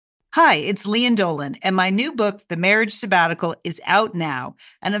Hi, it's Leanne Dolan, and my new book, The Marriage Sabbatical, is out now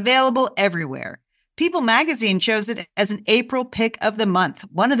and available everywhere. People magazine chose it as an April pick of the month,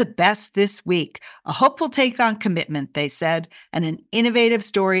 one of the best this week. A hopeful take on commitment, they said, and an innovative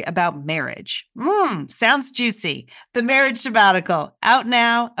story about marriage. Sounds juicy. The Marriage Sabbatical, out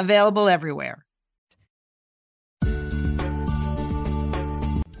now, available everywhere.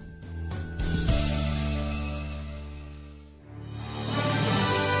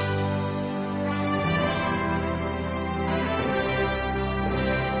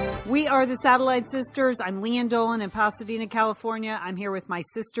 We are the Satellite Sisters. I'm Leanne Dolan in Pasadena, California. I'm here with my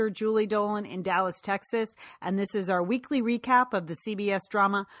sister, Julie Dolan, in Dallas, Texas. And this is our weekly recap of the CBS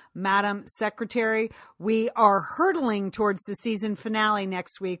drama, Madam Secretary. We are hurtling towards the season finale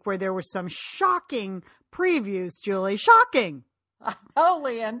next week, where there were some shocking previews, Julie. Shocking. Oh,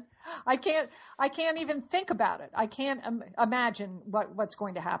 Leanne, I can't even think about it. I can't imagine what's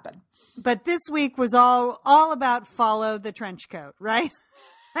going to happen. But this week was all about follow the trench coat, right?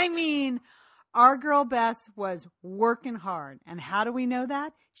 I mean, our girl Bess was working hard. And how do we know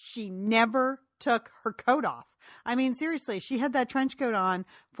that? She never took her coat off. I mean, seriously, she had that trench coat on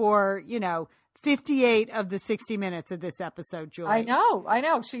for, 58 of the 60 minutes of this episode, Julie. I know. I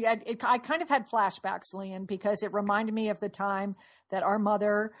kind of had flashbacks, Leanne, because it reminded me of the time that our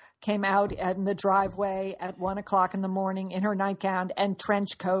mother came out in the driveway at 1:00 in the morning in her nightgown and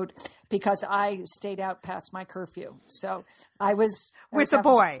trench coat because I stayed out past my curfew. So I was with the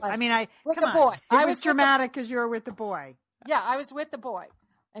boy. I mean, with the boy. It was dramatic because you were with the boy. Yeah, I was with the boy,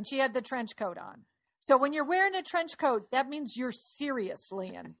 and she had the trench coat on. So when you're wearing a trench coat, that means you're serious,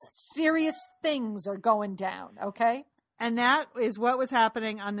 Leanne. Serious things are going down, okay? And that is what was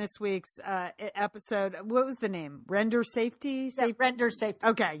happening on this week's episode. What was the name? Render Safety? Yeah, Render Safety.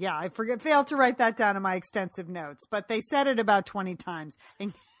 Okay, yeah. I failed to write that down in my extensive notes, but they said it about 20 times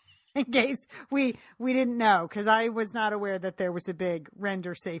in case we didn't know, because I was not aware that there was a big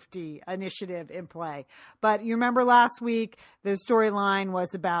render safety initiative in play. But you remember last week, the storyline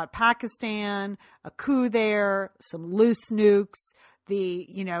was about Pakistan, a coup there, some loose nukes,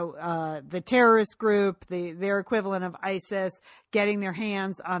 the terrorist group, their equivalent of ISIS, getting their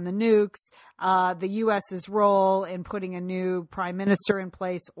hands on the nukes, the U.S.'s role in putting a new prime minister in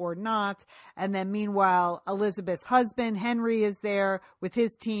place or not. And then meanwhile, Elizabeth's husband, Henry, is there with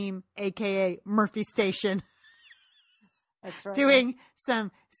his team, a.k.a. Murphy Station. That's right. Doing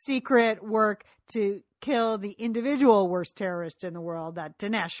some secret work to kill the individual worst terrorist in the world, that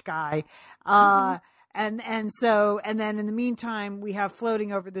Dinesh guy. And then in the meantime, we have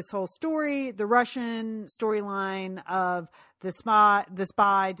floating over this whole story, the Russian storyline of the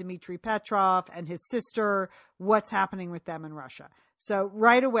spy, Dmitry Petrov, and his sister, what's happening with them in Russia. So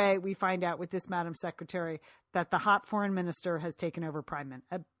right away, we find out with this Madam Secretary that the hot foreign minister has taken over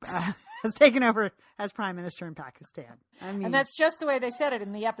as prime minister in Pakistan. I mean, and that's just the way they said it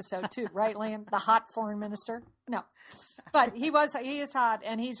in the episode too, right, Liam? The hot foreign minister? No, but he is hot,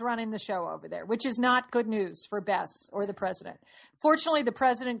 and he's running the show over there, which is not good news for Bess or the president. Fortunately, the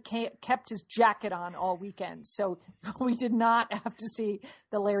president kept his jacket on all weekend, so we did not have to see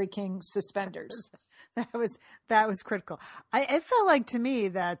the Larry King suspenders. That was critical. It felt like to me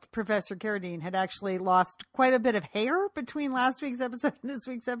that Professor Carradine had actually lost quite a bit of hair between last week's episode and this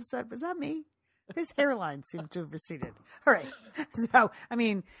week's episode. Was that me? His hairline seemed to have receded. All right. So, I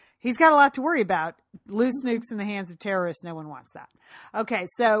mean, he's got a lot to worry about. Loose nukes in the hands of terrorists. No one wants that. Okay.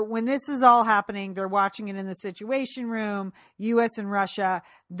 So when this is all happening, they're watching it in the Situation Room, U.S. and Russia.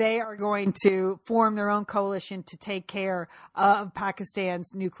 They are going to form their own coalition to take care of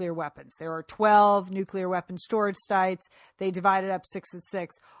Pakistan's nuclear weapons. There are 12 nuclear weapon storage sites. They divided up 6 and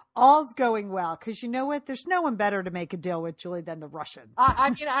 6. All's going well, because you know what? There's no one better to make a deal with, Julie, than the Russians.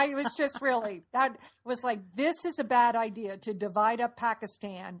 I was just really, that was like, this is a bad idea to divide up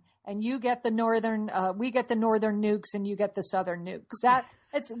Pakistan, and you get the northern, we get the northern nukes, and you get the southern nukes.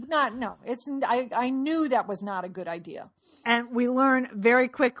 I knew that was not a good idea. And we learn very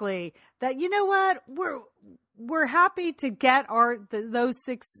quickly that, you know what? We're happy to get those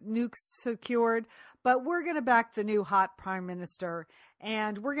 6 nukes secured, but we're going to back the new hot prime minister,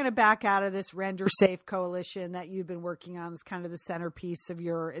 and we're going to back out of this render safe coalition that you've been working on. It's kind of the centerpiece of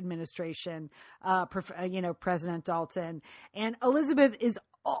your administration, President Dalton. And Elizabeth is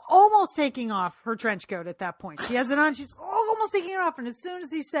almost taking off her trench coat at that point. She has it on. She's almost taking it off. And as soon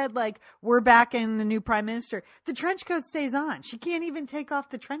as he said, like, we're back in the new prime minister, the trench coat stays on. She can't even take off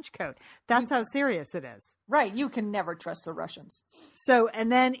the trench coat. That's how serious it is. Right. You can never trust the Russians. So,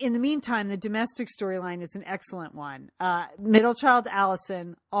 and then in the meantime, the domestic storyline is an excellent one. Middle child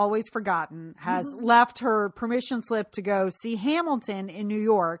Allison, always forgotten, has left her permission slip to go see Hamilton in New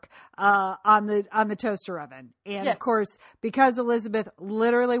York on the toaster oven. And of course, because Elizabeth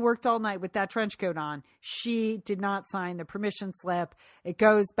literally worked all night with that trench coat on, she did not sign the permission slip. It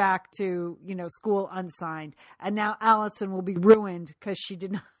goes back to, school unsigned. And now Allison will be ruined because she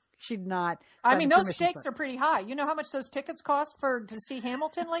did not. I mean, those stakes are pretty high. You know how much those tickets cost to see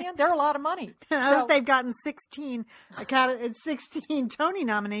Hamilton, Leanne? They're a lot of money. So, they've gotten 16 Tony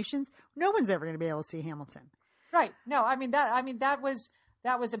nominations. No one's ever going to be able to see Hamilton. Right. No,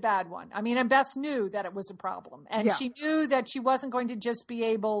 that was a bad one. I mean, and Bess knew that it was a problem, and she knew that she wasn't going to just be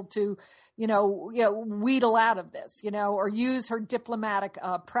able to, wheedle out of this, or use her diplomatic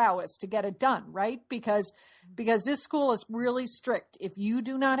prowess to get it done. Right. Because this school is really strict. If you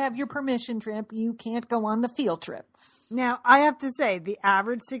do not have your permission trip, you can't go on the field trip. Now, I have to say, the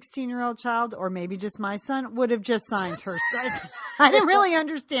average 16-year-old child, or maybe just my son, would have just signed her. I didn't really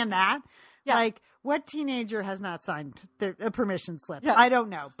understand that. Yeah. Like, what teenager has not signed a permission slip? Yeah. I don't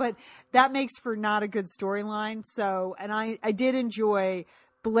know. But that makes for not a good storyline. So, and I did enjoy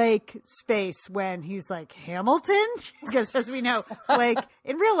Blake's face when he's like, Hamilton? Because as we know, Blake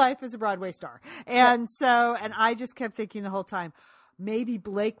in real life is a Broadway star. And so, and I just kept thinking the whole time, maybe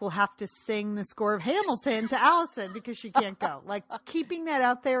Blake will have to sing the score of Hamilton to Allison because she can't go. Like, keeping that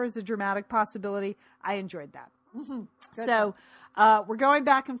out there as a dramatic possibility. I enjoyed that. Mm-hmm. So we're going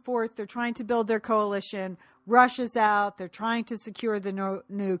back and forth. They're trying to build their coalition. Russia's out. They're trying to secure the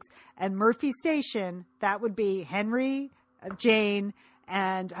nukes. And Murphy Station, that would be Henry, Jane,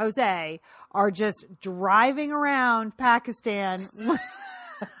 and Jose, are just driving around Pakistan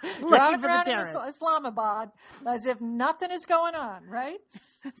looking for the terrorists. In Islamabad as if nothing is going on, right?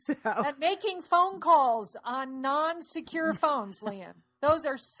 And making phone calls on non-secure phones, Leanne. Those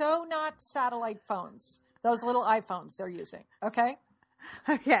are so not satellite phones. Those little iPhones they're using. Okay.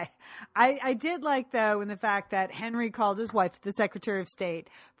 Okay. I did like, though, in the fact that Henry called his wife, the Secretary of State,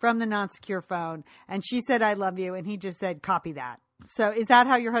 from the non-secure phone, and she said, I love you. And he just said, copy that. So is that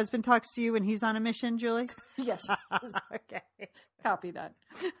how your husband talks to you when he's on a mission, Julie? Yes. Okay. Copy that.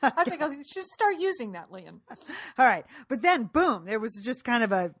 Okay. I think I should start using that, Leanne. All right. But then, boom, there was just kind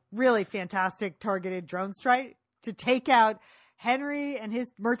of a really fantastic targeted drone strike to take out Henry, and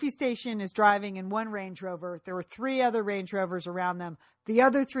his Murphy Station is driving in one Range Rover. There were 3 other Range Rovers around them. The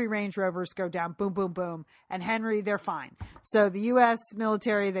other 3 Range Rovers go down, boom, boom, boom. And Henry, they're fine. So the U.S.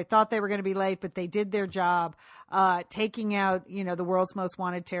 military, they thought they were going to be late, but they did their job, taking out, the world's most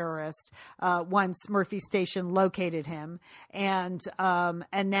wanted terrorist, once Murphy Station located him. And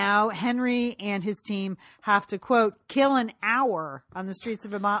now Henry and his team have to, quote, kill an hour on the streets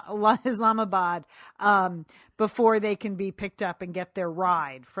of Islamabad, before they can be picked up and get their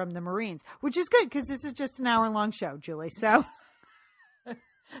ride from the Marines, which is good because this is just an hour-long show, Julie. So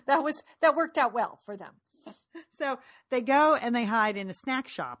that worked out well for them. So they go and they hide in a snack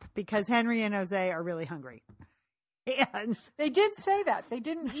shop because Henry and Jose are really hungry. And they did say that they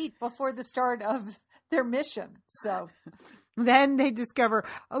didn't eat before the start of their mission. So then they discover,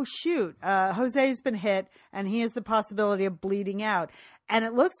 oh, shoot, Jose's been hit and he has the possibility of bleeding out. And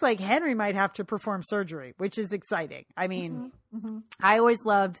it looks like Henry might have to perform surgery, which is exciting. I mean, I always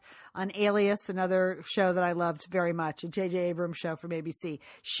loved on Alias, another show that I loved very much, a J.J. Abrams show from ABC.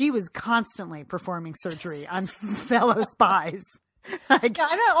 She was constantly performing surgery on fellow spies. Like,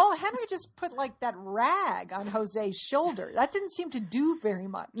 I don't know. Henry just put like that rag on Jose's shoulder. That didn't seem to do very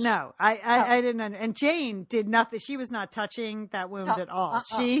much. No, I didn't. And Jane did nothing. She was not touching that wound at all.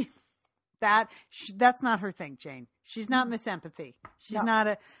 That's not her thing, Jane. She's not Miss Empathy. She's not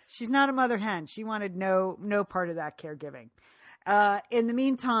a mother hen. She wanted no part of that caregiving. In the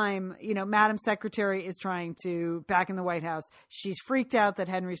meantime, Madam Secretary is trying to, back in the White House, she's freaked out that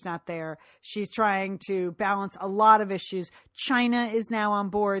Henry's not there. She's trying to balance a lot of issues. China is now on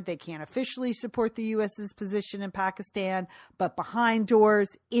board. They can't officially support the U.S.'s position in Pakistan, but behind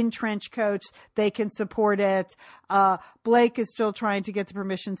doors, in trench coats, they can support it. Blake is still trying to get the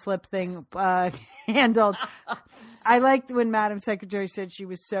permission slip thing handled. I liked when Madam Secretary said she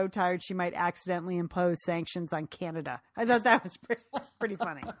was so tired she might accidentally impose sanctions on Canada. I thought that was pretty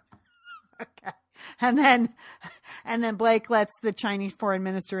funny. Okay. And then Blake lets the Chinese foreign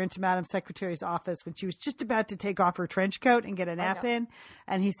minister into Madam Secretary's office when she was just about to take off her trench coat and get a nap in.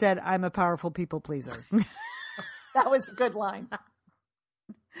 And he said, I'm a powerful people pleaser. That was a good line.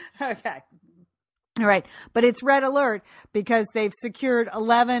 Okay. All right. But it's red alert because they've secured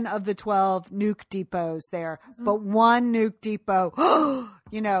 11 of the 12 nuke depots there. Mm-hmm. But one nuke depot,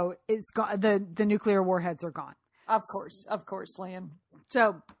 it's gone. The nuclear warheads are gone. Of course, Lan.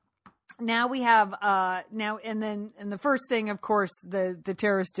 So now we have and the first thing, of course, the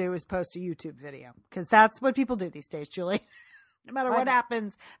terrorists do is post a YouTube video, because that's what people do these days, Julie. No matter what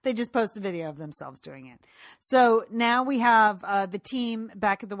happens, they just post a video of themselves doing it. So now we have the team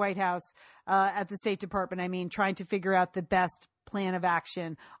back at the White House, at the State Department, trying to figure out the best plan of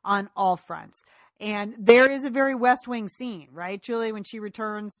action on all fronts. And there is a very West Wing scene, right, Julie, when she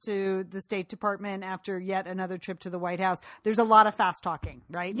returns to the State Department after yet another trip to the White House. There's a lot of fast talking,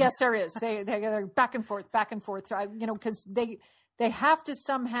 right? Yes, there is. They're back and forth, because they have to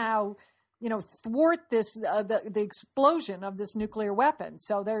somehow, thwart this the explosion of this nuclear weapon.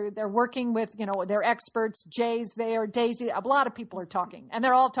 So they're working with their experts. Jay's there, Daisy. A lot of people are talking, and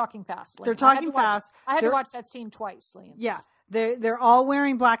they're all talking fast. Liam. They're talking fast. I had to watch that scene twice, Liam. Yeah, they're all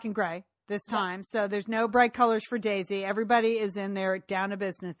wearing black and gray this time, so there's no bright colors for Daisy. Everybody is in their down to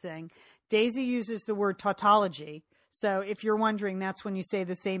business thing. Daisy uses the word tautology. So if you're wondering, that's when you say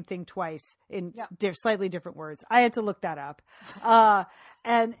the same thing twice in slightly different words. I had to look that up.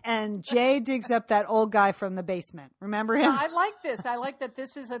 And Jay digs up that old guy from the basement. Remember him? Yeah, I like this. I like that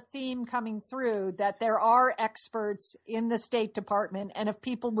this is a theme coming through, that there are experts in the State Department. And if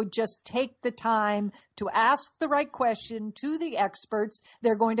people would just take the time to ask the right question to the experts,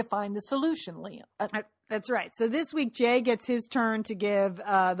 they're going to find the solution, Liam. That's right. So this week, Jay gets his turn to give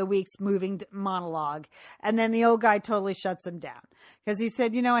the week's moving monologue. And then the old guy totally shuts him down because he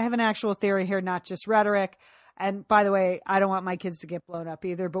said, I have an actual theory here, not just rhetoric. And by the way, I don't want my kids to get blown up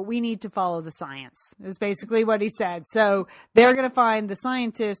either, but we need to follow the science, is basically what he said. So they're going to find the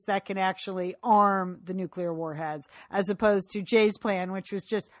scientists that can actually arm the nuclear warheads, as opposed to Jay's plan, which was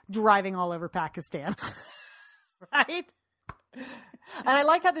just driving all over Pakistan. Right? And I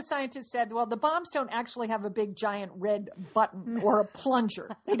like how the scientists said, well, the bombs don't actually have a big giant red button or a plunger.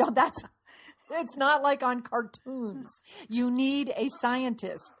 It's not like on cartoons. You need a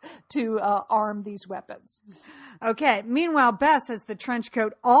scientist to arm these weapons. Okay. Meanwhile, Bess has the trench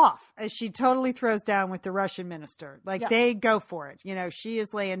coat off as she totally throws down with the Russian minister. They go for it. She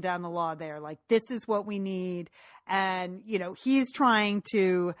is laying down the law there. This is what we need. And, he's trying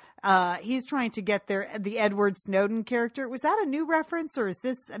to get the Edward Snowden character. Was that a new reference, or has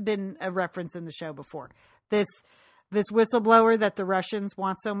this been a reference in the show before? This whistleblower that the Russians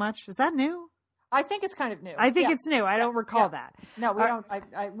want so much. Is that new? I think it's kind of new. I think it's new. I don't recall that. No, we don't.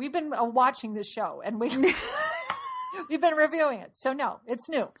 We've been watching this show, and we've been reviewing it. So no, it's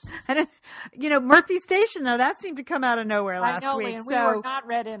new. And Murphy Station, though, that seemed to come out of nowhere last week. Lian, we were not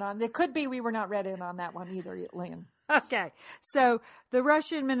read in on. It could be we were not read in on that one either, Lian. Okay. So the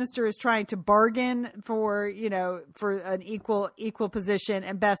Russian minister is trying to bargain for an equal position,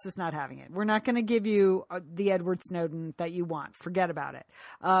 and Bess is not having it. We're not going to give you the Edward Snowden that you want. Forget about it.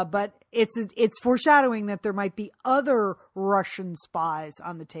 But it's foreshadowing that there might be other Russian spies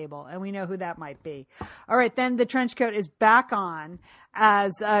on the table, and we know who that might be. All right. Then the trench coat is back on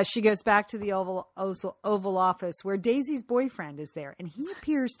as she goes back to the Oval Office, where Daisy's boyfriend is there, and he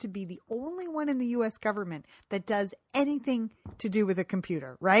appears to be the only one in the U.S. government that does anything to do with a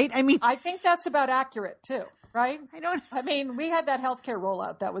computer, right? I think that's about accurate too, right? We had that healthcare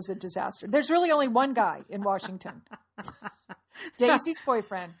rollout that was a disaster. There's really only one guy in Washington, Daisy's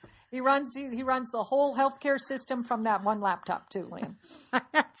boyfriend. He runs the whole healthcare system from that one laptop too, Liam.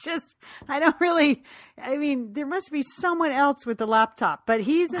 There must be someone else with the laptop, but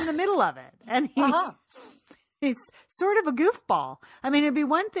he's in the middle of it. And he's sort of a goofball. It'd be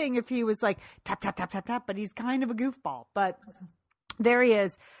one thing if he was like tap, tap, tap, tap, tap, but he's kind of a goofball. But there he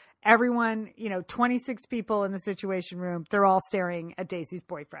is. Everyone, 26 people in the Situation Room, they're all staring at Daisy's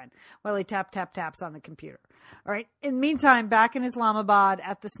boyfriend while he taps on the computer. All right. In the meantime, back in Islamabad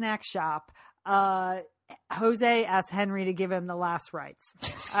at the snack shop, Jose asked Henry to give him the last rites.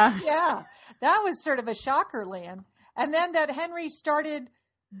 Yeah, that was sort of a shocker, Lian. And then that Henry started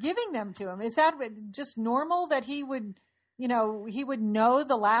giving them to him. Is that just normal that he would know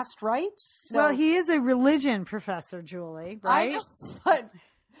the last rites? So, well, he is a religion professor, Julie, right? I know, but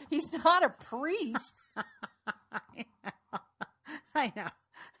he's not a priest. I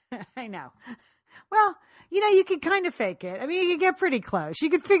know. Well, you could kind of fake it. You could get pretty close. You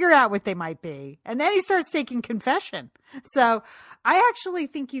could figure out what they might be. And then he starts taking confession. So I actually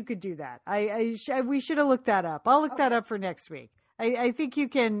think you could do that. We should have looked that up. I'll look that up for next week. I think you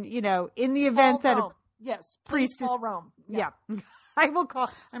can, in the event that yes, please call Rome. Yeah. I will call.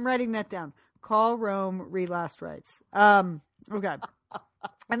 I'm writing that down. Call Rome, read last rites. Okay.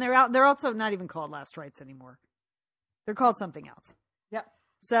 And they're also not even called Last Rites anymore. They're called something else. Yep.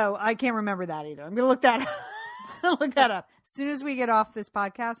 So I can't remember that either. I'm going to look that up. Look that up. As soon as we get off this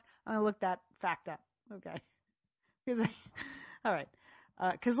podcast, I'm going to look that fact up. Okay. All right.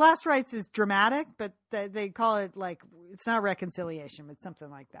 Because Last Rites is dramatic, but they call it like, it's not reconciliation, but something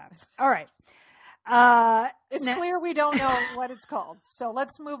like that. All right. It's clear we don't know what it's called. So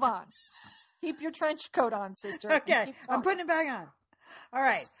let's move on. Keep your trench coat on, sister. Okay. I'm putting it back on. All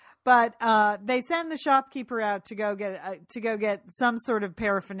right. But they send the shopkeeper out to go get some sort of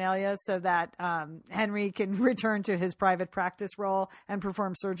paraphernalia so that Henry can return to his private practice role and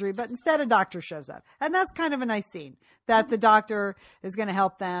perform surgery. But instead, a doctor shows up, and that's kind of a nice scene. That the doctor is going to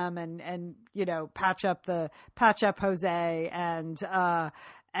help them and patch up Jose and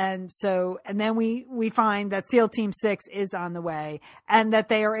then we find that SEAL Team 6 is on the way, and that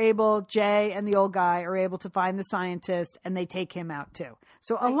Jay and the old guy are able to find the scientist, and they take him out too.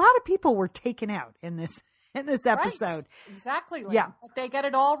 So a lot of people were taken out in this episode. Right. Exactly. Lynn. Yeah. But they get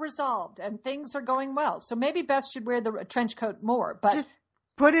it all resolved and things are going well. So maybe Bess should wear the trench coat more, but just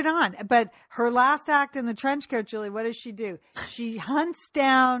put it on. But her last act in the trench coat, Julie, what does she do? She hunts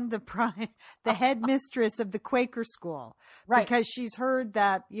down the headmistress of the Quaker school, right? Because she's heard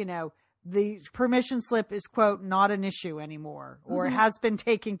that, the permission slip is, quote, not an issue anymore, or has been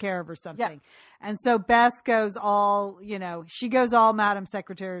taken care of or something. Yeah. And so Bess goes she goes all Madam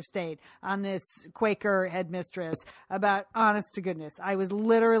Secretary of State on this Quaker headmistress about, honest to goodness, I was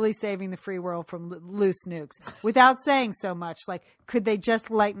literally saving the free world from loose nukes without saying so much. Like, could they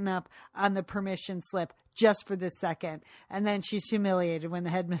just lighten up on the permission slip just for this second? And then she's humiliated when the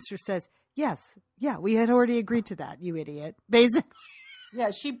headmistress says, yes, yeah, we had already agreed to that, you idiot. Basically.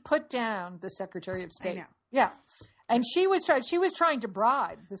 Yeah, she put down the Secretary of State. I know. Yeah, and she was trying to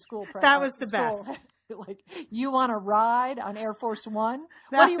bribe the school president. That was the best. Like, you want to ride on Air Force One?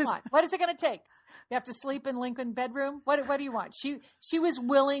 What do you want? What is it going to take? You have to sleep in Lincoln bedroom? What do you want? She was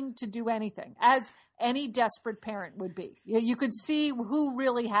willing to do anything, as any desperate parent would be. You could see who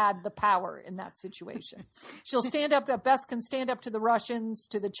really had the power in that situation. She'll stand up. Bess can stand up to the Russians,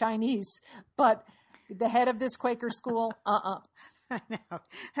 to the Chinese, but the head of this Quaker school, I know.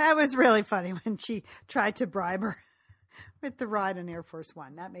 That was really funny when she tried to bribe her with the ride on Air Force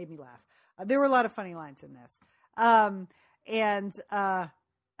One. That made me laugh. There were a lot of funny lines in this.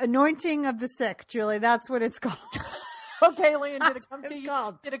 Anointing of the sick, Julie, that's what it's called. Okay, Leon, did it come to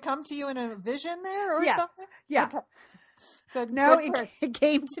you? Did it come to you in a vision there or something? Yeah. Okay. Good. No, Good it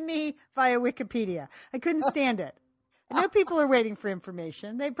came to me via Wikipedia. I couldn't stand it. I know people are waiting for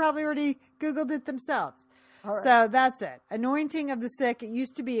information. They probably already Googled it themselves. Right. So that's it. Anointing of the sick. It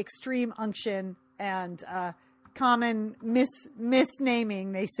used to be extreme unction, and common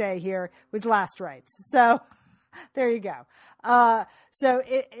misnaming, they say here, was Last Rites. So there you go.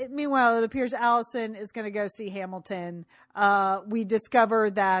 Meanwhile, it appears Allison is going to go see Hamilton. We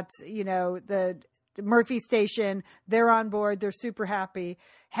discover that, the Murphy Station, they're on board. They're super happy.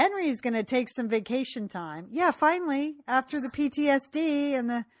 Henry's going to take some vacation time. Yeah, finally, after the PTSD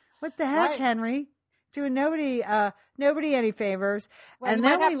and what the heck, right. Henry? Doing nobody any favors. Well, and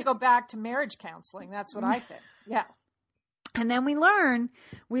then might have to go back to marriage counseling. That's what I think. Yeah. And then we learn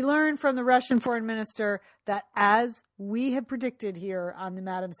from the Russian foreign minister that, as we had predicted here on the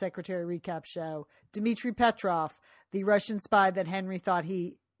Madam Secretary recap show, Dmitry Petrov, the Russian spy that Henry thought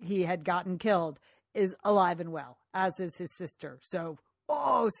he had gotten killed, is alive and well, as is his sister. So,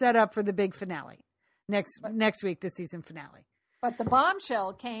 set up for the big finale next week, the season finale. But the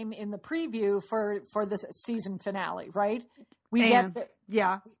bombshell came in the preview for the season finale, right? We get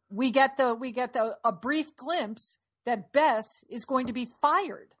a brief glimpse that Bess is going to be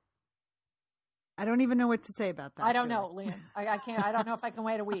fired. I don't even know what to say about that. I don't know, Liam. I can't. I don't know if I can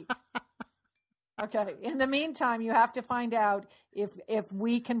wait a week. Okay. In the meantime, you have to find out if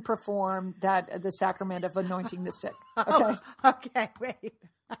we can perform the sacrament of anointing the sick. Okay. Okay. Wait.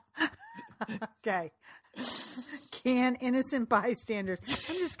 Okay. Can innocent bystanders?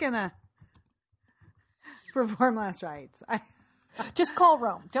 I'm just gonna perform Last Rites. Just call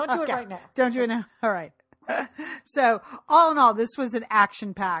Rome. Don't do it right now. Don't do it now. All right. So all in all, this was an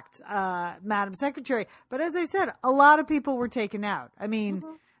action-packed Madam Secretary. But as I said, a lot of people were taken out. I mean,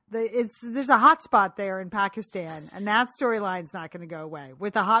 there's a hot spot there in Pakistan, and that storyline's not going to go away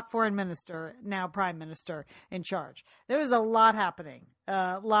with a hot foreign minister, now prime minister, in charge. There was a lot happening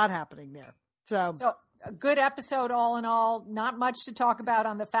there. So a good episode all in all. Not much to talk about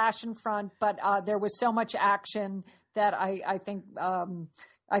on the fashion front, but there was so much action that I think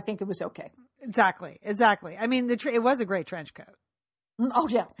it was okay. Exactly. I mean, it was a great trench coat. Oh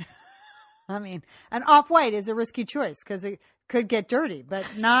yeah. I mean, an off-white is a risky choice because it could get dirty, but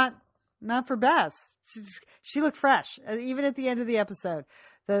not for Bess. She looked fresh, even at the end of the episode.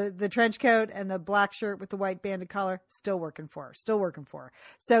 The trench coat and the black shirt with the white banded collar, still working for her.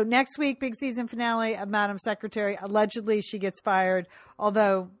 So next week, big season finale of Madam Secretary. Allegedly, she gets fired.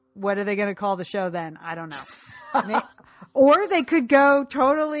 Although, what are they going to call the show then? I don't know. Or they could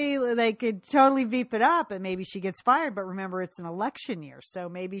totally veep it up and maybe she gets fired. But remember, it's an election year. So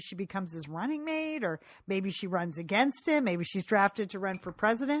maybe she becomes his running mate, or maybe she runs against him. Maybe she's drafted to run for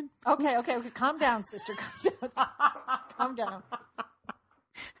president. Okay. Calm down, sister. Calm down.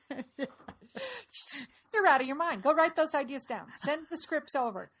 You're out of your mind. Go write those ideas down. Send the scripts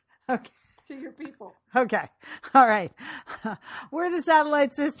over. Okay. To your people. Okay. All right. We're the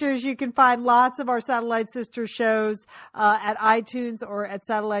Satellite Sisters. You can find lots of our Satellite Sisters shows at iTunes or at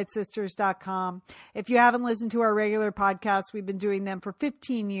satellitesisters.com. If you haven't listened to our regular podcasts, we've been doing them for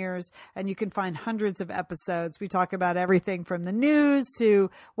 15 years, and you can find hundreds of episodes. We talk about everything from the news to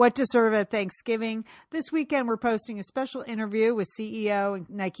what to serve at Thanksgiving. This weekend, we're posting a special interview with CEO and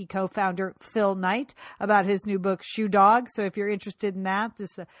Nike co-founder Phil Knight about his new book, Shoe Dog. So if you're interested in that,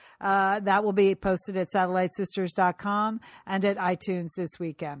 that will be posted at satellitesisters.com and at iTunes this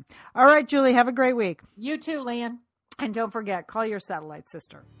weekend. All right, Julie, have a great week. You too, Lian. And don't forget, call your satellite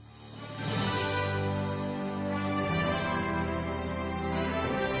sister.